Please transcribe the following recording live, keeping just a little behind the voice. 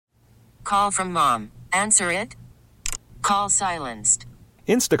Call from mom. Answer it. Call silenced.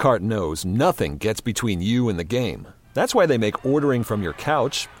 Instacart knows nothing gets between you and the game. That's why they make ordering from your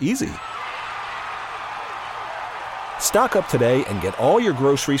couch easy. Stock up today and get all your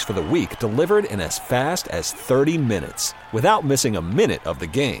groceries for the week delivered in as fast as 30 minutes without missing a minute of the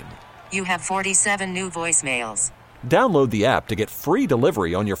game. You have 47 new voicemails. Download the app to get free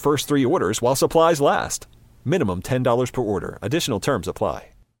delivery on your first 3 orders while supplies last. Minimum $10 per order. Additional terms apply.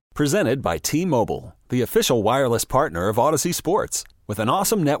 Presented by T-Mobile, the official wireless partner of Odyssey Sports. With an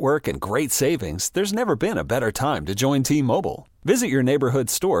awesome network and great savings, there's never been a better time to join T-Mobile. Visit your neighborhood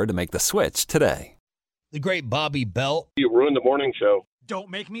store to make the switch today. The great Bobby Belt. You ruined the morning show. Don't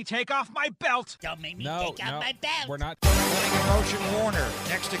make me take off my belt. Don't make me take off my belt. We're not. Running in motion, Warner.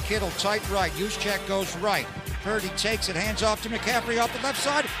 Next to Kittle, tight right. Juszczyk goes right. Purdy takes it, hands off to McCaffrey off the left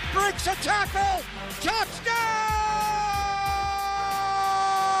side. Breaks a tackle. Touchdown!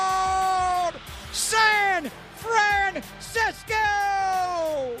 San Francisco!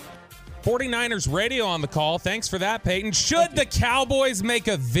 49ers radio on the call. Thanks for that, Peyton. Should the Cowboys make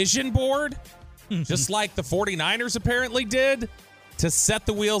a vision board, just like the 49ers apparently did, to set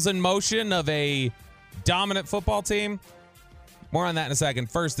the wheels in motion of a dominant football team? More on that in a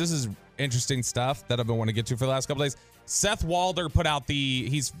second. First, this is interesting stuff that I've been wanting to get to for the last couple days. Seth Walder put out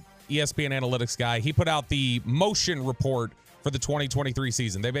he's ESPN analytics guy. He put out the motion report for the 2023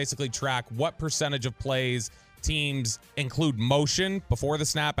 season. They basically track what percentage of plays teams include motion before the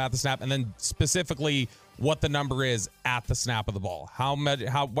snap, at the snap, and then specifically what the number is at the snap of the ball.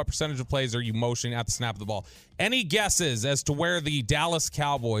 What percentage of plays are you motioning at the snap of the ball? Any guesses as to where the Dallas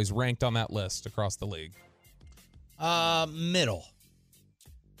Cowboys ranked on that list across the league? Middle.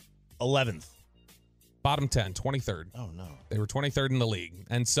 11th. Bottom 10, 23rd. Oh, no. They were 23rd in the league.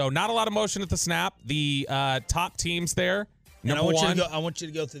 And so not a lot of motion at the snap. The top teams there, number one. I want you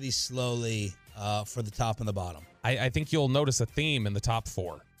to go through these slowly for the top and the bottom. I think you'll notice a theme in the top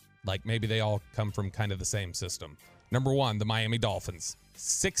 4. Like maybe they all come from kind of the same system. Number 1, the Miami Dolphins.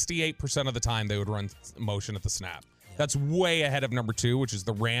 68% of the time they would run motion at the snap. Yeah. That's way ahead of number 2, which is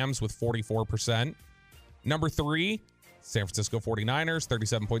the Rams with 44%. Number 3, San Francisco 49ers,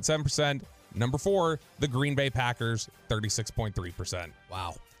 37.7%. Number 4, the Green Bay Packers, 36.3%.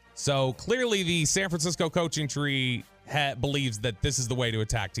 Wow. So clearly the San Francisco coaching tree believes that this is the way to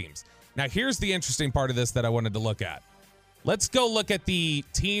attack teams. Now, here's the interesting part of this that I wanted to look at. Let's go look at the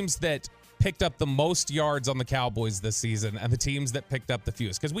teams that picked up the most yards on the Cowboys this season and the teams that picked up the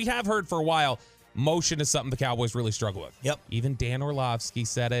fewest. Because we have heard for a while, motion is something the Cowboys really struggle with. Yep. Even Dan Orlovsky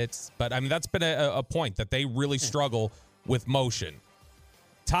said it. But, I mean, that's been a point that they really struggle with motion.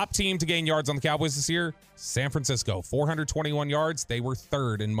 Top team to gain yards on the Cowboys this year, San Francisco, 421 yards. They were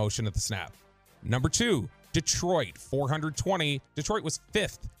 3rd in motion at the snap. Number 2, Detroit, 420. Detroit was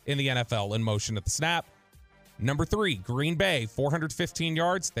 5th in the NFL in motion at the snap. Number 3, Green Bay, 415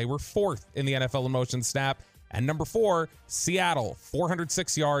 yards. They were 4th in the NFL in motion snap. And number 4, Seattle,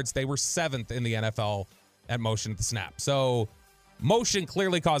 406 yards. They were 7th in the NFL at motion at the snap. So motion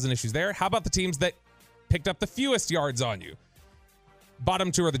clearly causing issues there. How about the teams that picked up the fewest yards on you?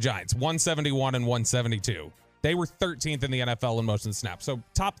 Bottom 2 are the Giants, 171 and 172. They were 13th in the NFL in motion snap. So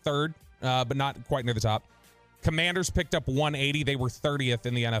top 3rd, but not quite near the top. Commanders picked up 180. They were 30th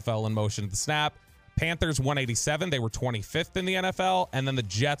in the NFL in motion at the snap. Panthers 187. They were 25th in the NFL. And then the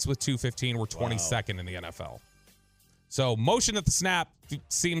Jets with 215 were 22nd in the NFL. So motion at the snap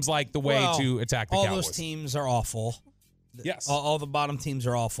seems like the way to attack the Cowboys. All those teams are awful. Yes. All the bottom teams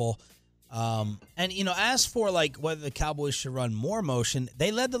are awful. And, as for, whether the Cowboys should run more motion,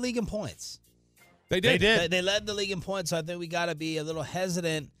 they led the league in points. They did. They led the league in points, so I think we got to be a little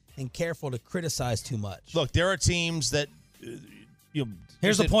hesitant and careful to criticize too much. Look, there are teams that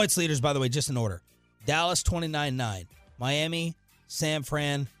Here's the points leaders, by the way, just in order. Dallas 29-9, Miami, San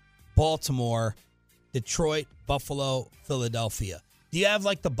Fran, Baltimore, Detroit, Buffalo, Philadelphia. Do you have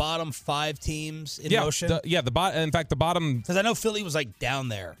the bottom 5 teams in motion? In fact, the bottom. Because I know Philly was down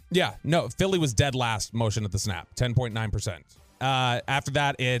there. Yeah, no, Philly was dead last motion at the snap, 10.9%. After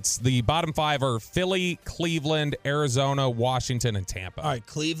that, it's the bottom 5 are Philly, Cleveland, Arizona, Washington, and Tampa. All right,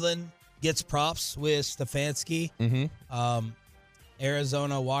 Cleveland gets props with Stefanski. Mm-hmm.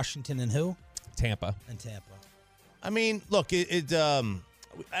 Arizona, Washington, and who? Tampa. And Tampa. I mean, look, I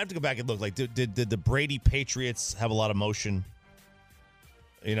have to go back and look. Did the Brady Patriots have a lot of motion?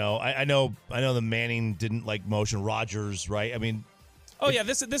 I know the Manning didn't like motion. Rodgers, right? I mean,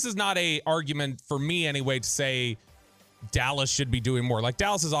 this is not a argument for me anyway to say Dallas should be doing more.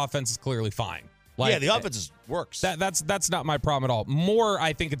 Dallas's offense is clearly fine. The offense works. That's not my problem at all. More,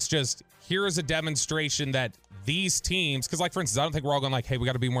 I think it's just here is a demonstration that these teams, because like for instance, I don't think we're all going like, hey, we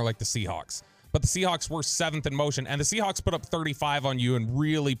got to be more like the Seahawks. But the Seahawks were 7th in motion, and the Seahawks put up 35 on you and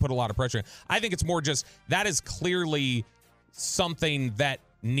really put a lot of pressure in. I think it's more just that is clearly something that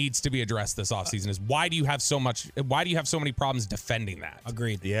needs to be addressed this offseason is why do you have so many problems defending that?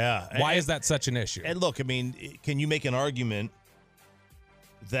 Agreed. Yeah. Why is that such an issue? And look, I mean, can you make an argument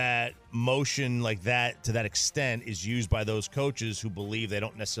that motion like that to that extent is used by those coaches who believe they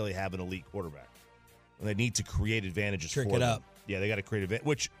don't necessarily have an elite quarterback? And they need to create advantages Trick for it them. up. Yeah, they got to create advantage,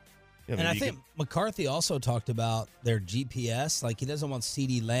 which and I think McCarthy also talked about their GPS. Like, he doesn't want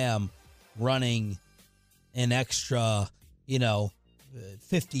CeeDee Lamb running an extra,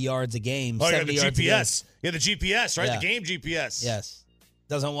 50 yards a game, 70 yards a game. Yeah, the GPS, right? Yeah. The game GPS. Yes.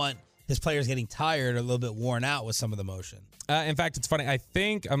 Doesn't want his players getting tired or a little bit worn out with some of the motion. In fact, it's funny. I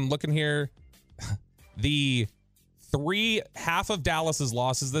think I'm looking here. Half of Dallas's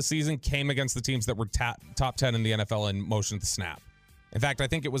losses this season came against the teams that were top 10 in the NFL in motion at the snap. In fact, I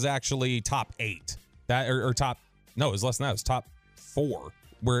think it was actually top 8. It was less than that. It was top 4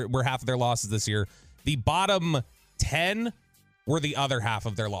 were half of their losses this year. The bottom 10 were the other half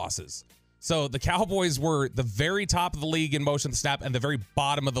of their losses. So the Cowboys were the very top of the league in motion snap and the very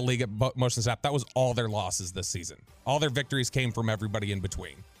bottom of the league at motion snap. That was all their losses this season. All their victories came from everybody in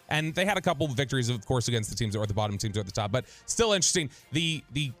between. And they had a couple of victories, of course, against the teams that were at the bottom, teams that were at the top. But still interesting. The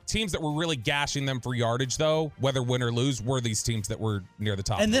teams that were really gashing them for yardage, though, whether win or lose, were these teams that were near the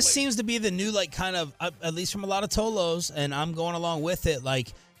top. And this league. seems to be the new, kind of, at least from a lot of Tolos, and I'm going along with it,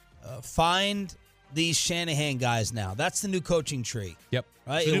 find these Shanahan guys now. That's the new coaching tree. Yep.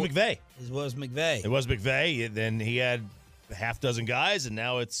 Right? It's the new McVay. It was McVay. It was McVay. Then he had a half dozen guys, and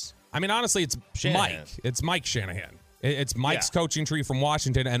now it's I mean, honestly, it's Shanahan. Mike. It's Mike Shanahan. It's Mike's coaching tree from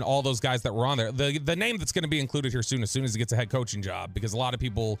Washington and all those guys that were on there. The name that's going to be included here soon as he gets a head coaching job, because a lot of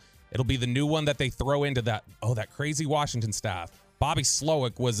people, it'll be the new one that they throw into that crazy Washington staff. Bobby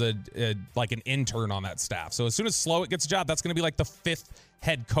Slowick was an intern on that staff. So as soon as Slowick gets a job, that's going to be like the 5th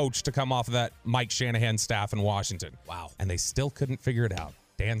head coach to come off of that Mike Shanahan staff in Washington. Wow. And they still couldn't figure it out.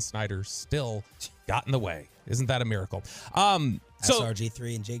 Dan Snyder still got in the way. Isn't that a miracle? So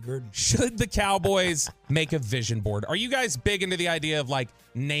RG3 and Jay Gruden. Should the Cowboys make a vision board? Are you guys big into the idea of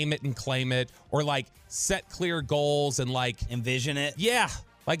name it and claim it, or set clear goals and envision it? Yeah.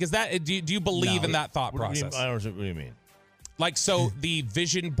 Is that, do you believe in that thought process? I don't know what you mean. So the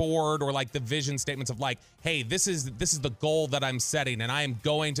vision board or the vision statements of hey, this is the goal that I'm setting, and I am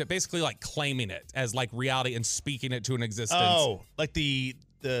going to basically claiming it as reality and speaking it to an existence. Oh, like the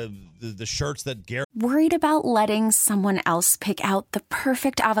shirts that Garrett. Worried about letting someone else pick out the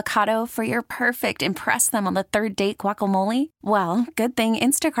perfect avocado for your perfect impress them on the third date guacamole? Well, good thing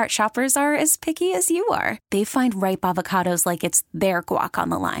Instacart shoppers are as picky as you are. They find ripe avocados like it's their guac on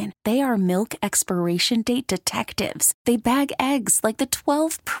the line. They are milk expiration date detectives. They bag eggs like the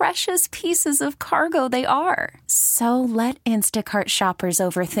 12 precious pieces of cargo they are. So let Instacart shoppers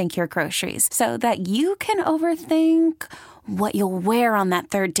overthink your groceries so that you can overthink what you'll wear on that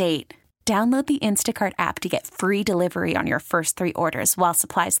third date. Download the Instacart app to get free delivery on your first 3 orders while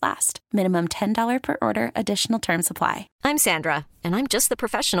supplies last. Minimum $10 per order. Additional terms apply. I'm Sandra, and I'm just the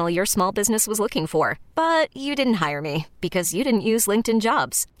professional your small business was looking for. But you didn't hire me because you didn't use LinkedIn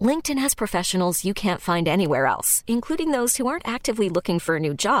Jobs. LinkedIn has professionals you can't find anywhere else, including those who aren't actively looking for a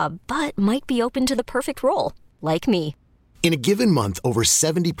new job, but might be open to the perfect role, like me. In a given month, over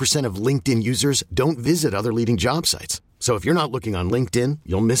 70% of LinkedIn users don't visit other leading job sites. So if you're not looking on LinkedIn,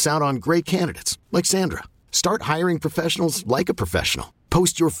 you'll miss out on great candidates like Sandra. Start hiring professionals like a professional.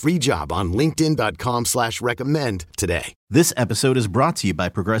 Post your free job on linkedin.com/recommend today. This episode is brought to you by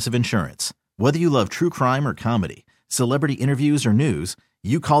Progressive Insurance. Whether you love true crime or comedy, celebrity interviews or news,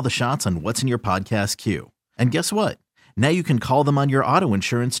 you call the shots on what's in your podcast queue. And guess what? Now you can call them on your auto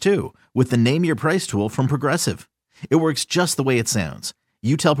insurance too with the Name Your Price tool from Progressive. It works just the way it sounds.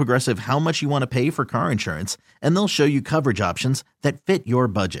 You tell Progressive how much you want to pay for car insurance, and they'll show you coverage options that fit your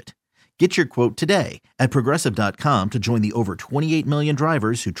budget. Get your quote today at Progressive.com to join the over 28 million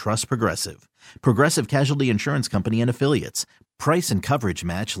drivers who trust Progressive. Progressive Casualty Insurance Company and Affiliates. Price and coverage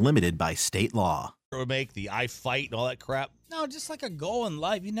match limited by state law. Make the I fight and all that crap. No, just like a goal in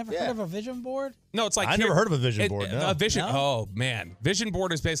life. You never heard of a vision board? No, it's I never heard of a vision board. No. A vision. No? Oh man, vision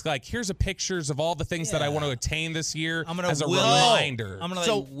board is basically here's a pictures of all the things that I want to attain this year. I'm gonna as a will reminder. I'm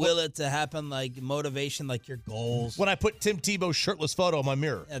gonna will it to happen, motivation, your goals. When I put Tim Tebow's shirtless photo on my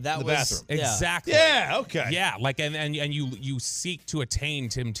mirror in the bathroom. Exactly. Yeah. Okay. Yeah. And you seek to attain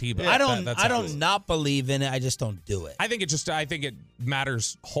Tim Tebow. I don't not believe in it. I just don't do it. I think it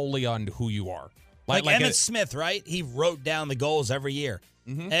matters wholly on who you are. Like Emmitt Smith, right? He wrote down the goals every year.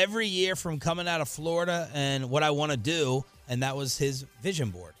 Mm-hmm. Every year from coming out of Florida and what I want to do, and that was his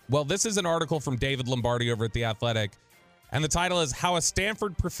vision board. Well, this is an article from David Lombardi over at The Athletic, and the title is How a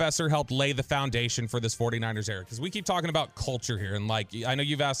Stanford Professor Helped Lay the Foundation for This 49ers Era. Because we keep talking about culture here, and like I know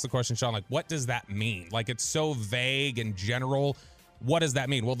you've asked the question, Sean, like what does that mean? Like it's so vague and general. What does that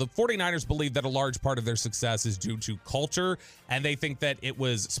mean? Well, the 49ers believe that a large part of their success is due to culture, and they think that it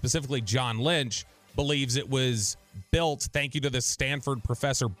was specifically John Lynch believes it was built thank you to the Stanford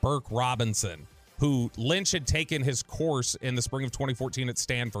professor Burke Robinson, who Lynch had taken his course in the spring of 2014 at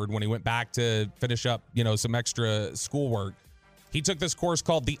Stanford when he went back to finish up, some extra schoolwork. He took this course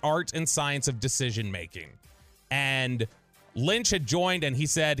called The Art and Science of Decision Making. And Lynch had joined, and he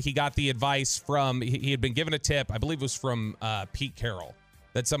said he got the advice from, he had been given a tip, I believe it was from Pete Carroll,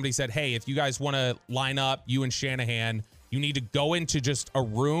 that somebody said, hey, if you guys want to line up, you and Shanahan, you need to go into just a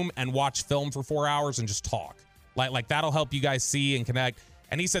room and watch film for 4 hours and just talk. Like that'll help you guys see and connect.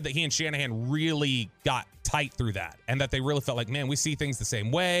 And he said that he and Shanahan really got tight through that and that they really felt like, man, we see things the same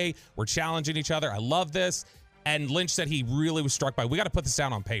way. We're challenging each other. I love this. And Lynch said he really was struck by, we got to put this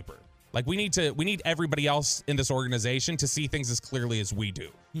down on paper. Like we need everybody else in this organization to see things as clearly as we do.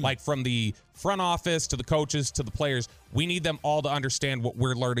 Like from the front office to the coaches to the players, we need them all to understand what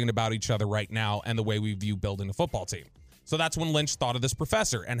we're learning about each other right now and the way we view building a football team. So that's when Lynch thought of this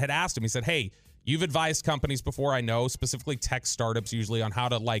professor and had asked him, he said, hey, you've advised companies before, I know, specifically tech startups usually, on how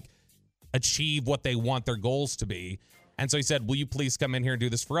to achieve what they want their goals to be. And so he said, will you please come in here and do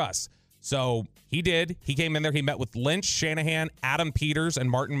this for us? So he did. He came in there. He met with Lynch, Shanahan, Adam Peters, and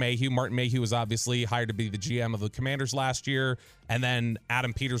Martin Mayhew. Martin Mayhew was obviously hired to be the GM of the Commanders last year. And then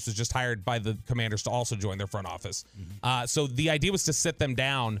Adam Peters was just hired by the Commanders to also join their front office. So the idea was to sit them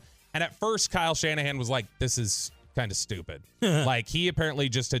down. And at first, Kyle Shanahan was like, this is kind of stupid. Like he apparently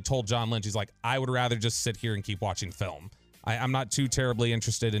just had told John Lynch, he's like, I would rather just sit here and keep watching film. I'm not too terribly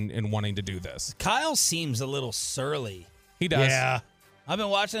interested in wanting to do this. Kyle seems a little surly. He does. Yeah. I've been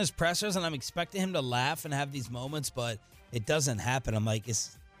watching his pressers, and I'm expecting him to laugh and have these moments, but it doesn't happen. I'm like,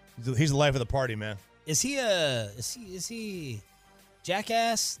 he's the life of the party, man. Is he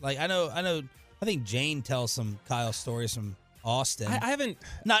jackass? Like I think Jane tells some Kyle stories from Austin. I haven't.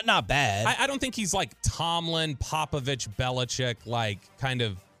 Not bad. I don't think he's like Tomlin, Popovich, Belichick, like kind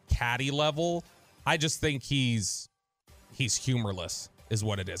of catty level. I just think he's humorless is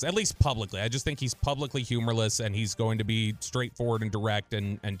what it is, at least publicly. I just think he's publicly humorless, and he's going to be straightforward and direct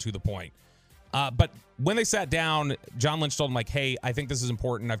and to the point. But when they sat down, John Lynch told him, like, hey, I think this is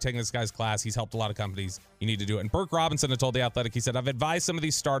important. I've taken this guy's class. He's helped a lot of companies. You need to do it. And Burke Robinson had told The Athletic, he said, I've advised some of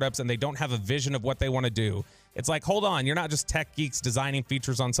these startups, and they don't have a vision of what they want to do. It's like, hold on, you're not just tech geeks designing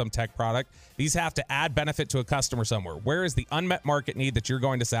features on some tech product. These have to add benefit to a customer somewhere. Where is the unmet market need that you're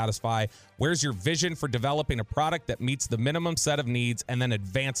going to satisfy? Where's your vision for developing a product that meets the minimum set of needs and then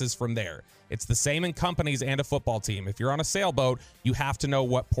advances from there? It's the same in companies and a football team. If you're on a sailboat, you have to know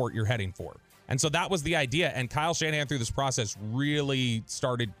what port you're heading for. And so that was the idea. And Kyle Shanahan, through this process, really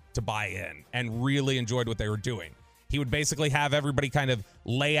started to buy in and really enjoyed what they were doing. He would basically have everybody kind of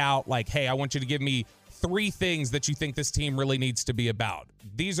lay out like, hey, I want you to give me 3 things that you think this team really needs to be about.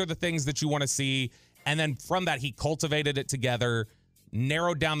 These are the things that you want to see. And then from that, he cultivated it together,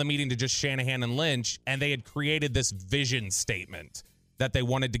 narrowed down the meeting to just Shanahan and Lynch, and they had created this vision statement that they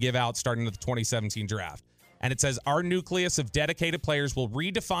wanted to give out starting with the 2017 draft. And it says, our nucleus of dedicated players will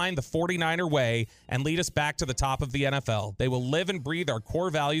redefine the 49er way and lead us back to the top of the NFL. They will live and breathe our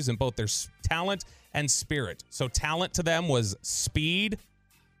core values in both their talent and spirit. So talent to them was speed,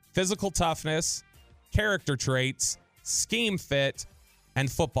 physical toughness, character traits, scheme fit, and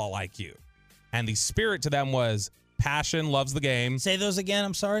football IQ. And the spirit to them was passion, loves the game. Say those again,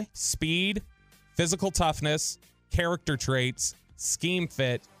 I'm sorry. Speed, physical toughness, character traits, scheme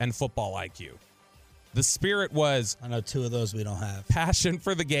fit, and football IQ. The spirit was, I know 2 of those we don't have. Passion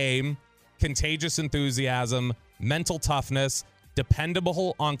for the game, contagious enthusiasm, mental toughness,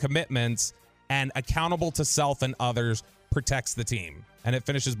 dependable on commitments, and accountable to self and others, protects the team. And it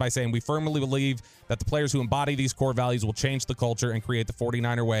finishes by saying, we firmly believe that the players who embody these core values will change the culture and create the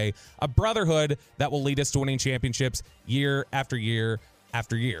 49er way, a brotherhood that will lead us to winning championships year after year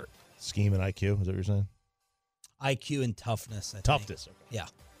after year. Scheme and IQ, is that what you're saying? IQ and toughness, I think. Toughness, okay. Yeah.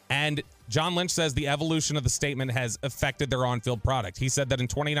 And John Lynch says the evolution of the statement has affected their on-field product. He said that in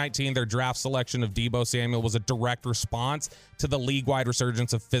 2019, their draft selection of Deebo Samuel was a direct response to the league-wide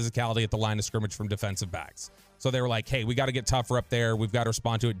resurgence of physicality at the line of scrimmage from defensive backs. So they were like, hey, we got to get tougher up there. We've got to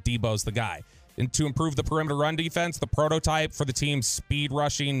respond to it. Deebo's the guy. And to improve the perimeter run defense, the prototype for the team's speed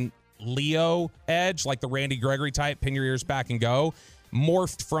rushing Leo edge, like the Randy Gregory type, pin your ears back and go,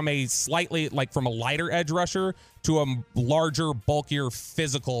 morphed from a from a lighter edge rusher to a larger, bulkier,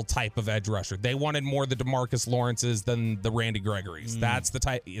 physical type of edge rusher. They wanted more the DeMarcus Lawrences than the Randy Gregory's. That's the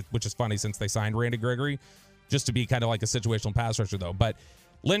type, which is funny since they signed Randy Gregory, just to be kind of like a situational pass rusher, though. But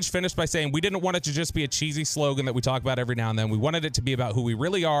Lynch finished by saying, we didn't want it to just be a cheesy slogan that we talk about every now and then. We wanted it to be about who we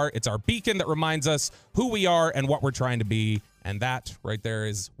really are. It's our beacon that reminds us who we are and what we're trying to be. And that right there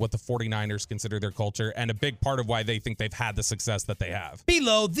is what the 49ers consider their culture and a big part of why they think they've had the success that they have.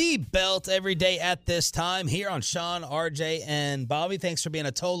 Below the belt every day at this time here on Sean, RJ, and Bobby. Thanks for being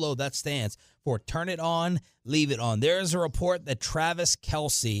a Tolo. That stands for Turn It On, Leave It On. There is a report that Travis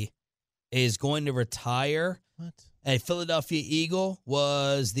Kelce is going to retire. What? A Philadelphia Eagle,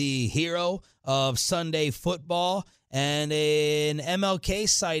 was the hero of Sunday football, and an MLK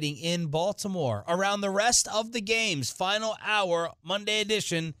sighting in Baltimore. Around the rest of the games, final hour, Monday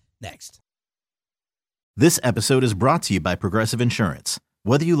edition, next. This episode is brought to you by Progressive Insurance.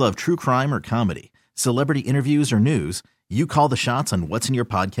 Whether you love true crime or comedy, celebrity interviews or news, you call the shots on what's in your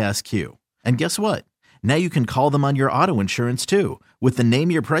podcast queue. And guess what? Now you can call them on your auto insurance too with the Name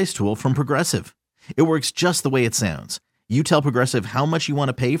Your Price tool from Progressive. It works just the way it sounds. You tell Progressive how much you want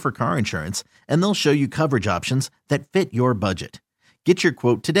to pay for car insurance, and they'll show you coverage options that fit your budget. Get your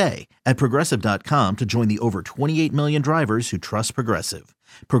quote today at Progressive.com to join the over 28 million drivers who trust Progressive.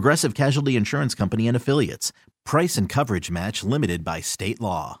 Progressive Casualty Insurance Company and Affiliates. Price and coverage match limited by state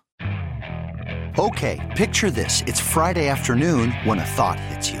law. Okay, picture this. It's Friday afternoon when a thought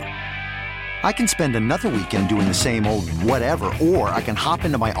hits you. I can spend another weekend doing the same old whatever, or I can hop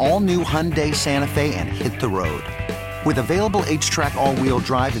into my all-new Hyundai Santa Fe and hit the road. With available H-Track all-wheel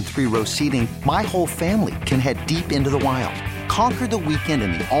drive and 3-row seating, my whole family can head deep into the wild. Conquer the weekend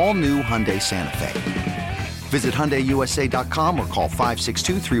in the all-new Hyundai Santa Fe. Visit HyundaiUSA.com or call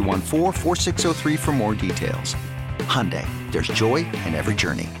 562-314-4603 for more details. Hyundai, there's joy in every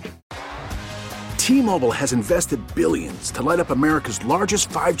journey. T-Mobile has invested billions to light up America's largest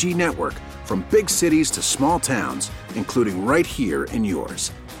 5G network, from big cities to small towns, including right here in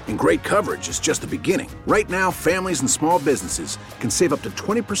yours. And great coverage is just the beginning. Right now, families and small businesses can save up to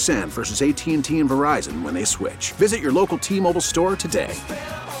 20% versus AT&T and Verizon when they switch. Visit your local T-Mobile store today.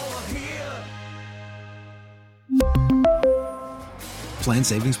 Plan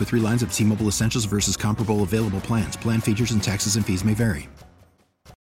savings with 3 lines of T-Mobile Essentials versus comparable available plans. Plan features and taxes and fees may vary.